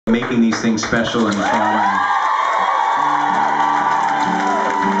making these things special and fun.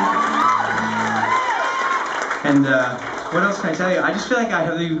 And what else can I tell you? I just feel like I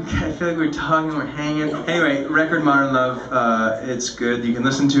feel like we're talking, we're hanging. Anyway, record Modern Love, it's good. You can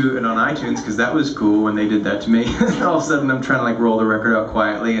listen to it on iTunes because that was cool when they did that to me. All of a sudden I'm trying to like roll the record out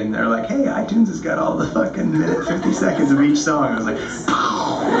quietly and they're like, hey, iTunes has got all the fucking minute 50 seconds of each song. I was like,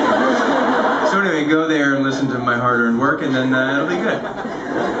 so anyway, go there and listen to my hard-earned work and then it'll be good.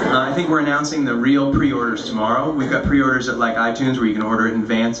 I think we're announcing the real pre-orders tomorrow. We've got pre-orders at like iTunes where you can order it in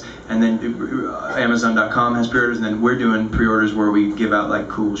advance, and then Amazon.com has pre-orders, and then we're doing pre-orders where we give out like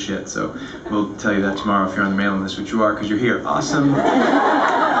cool shit. So we'll tell you that tomorrow if you're on the mailing list, which you are because you're here. Awesome.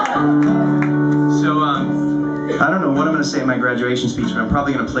 So I don't know what I'm going to say in my graduation speech, but I'm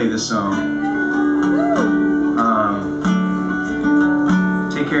probably going to play this song.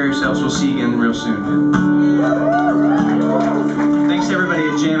 Take care of yourselves. We'll see you again real soon. Thanks to everybody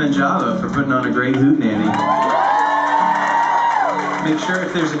at Jammin Java for putting on a great hootenanny. Make sure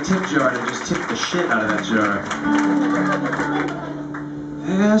if there's a tip jar to just tip the shit out of that jar.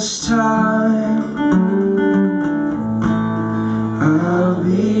 This time I'll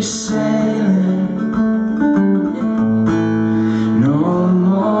be sailing. No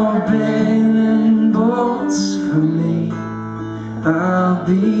more bailing boats for me. I'll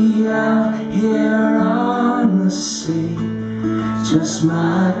be out here on the sea. Just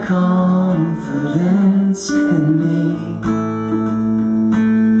my confidence in me.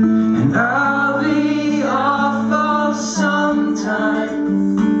 And I'll be awful sometime,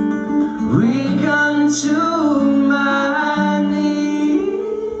 weak unto my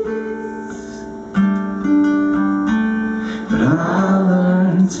knees. But I'll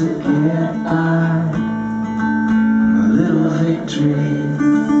learn to get by, a little victory.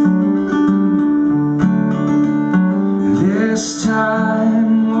 This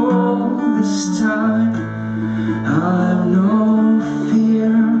time, oh, this time, I'll have no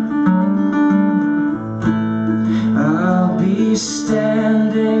fear. I'll be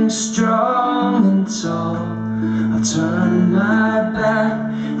standing strong and tall. I'll turn my back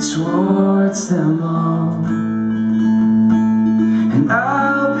towards them all. And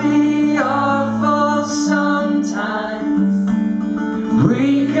I'll be awful sometimes,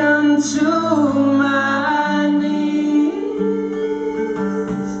 weak unto my knees.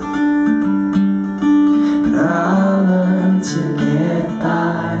 I'll learn to get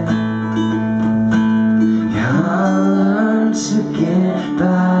by. Yeah, I'll learn to get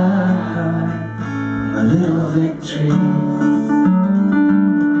by. A little victory.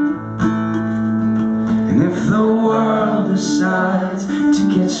 And if the world decides to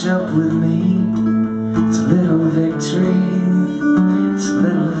catch up with me, it's a little victory. It's a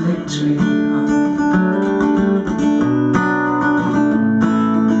little victory.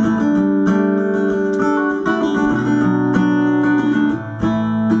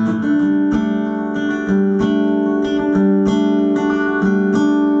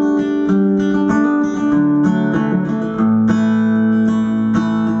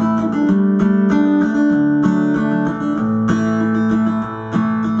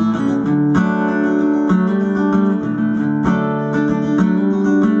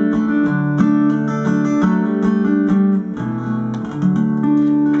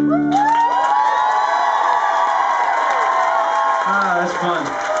 Fun.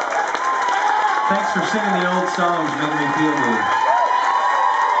 Thanks for singing the old songs, making me feel good.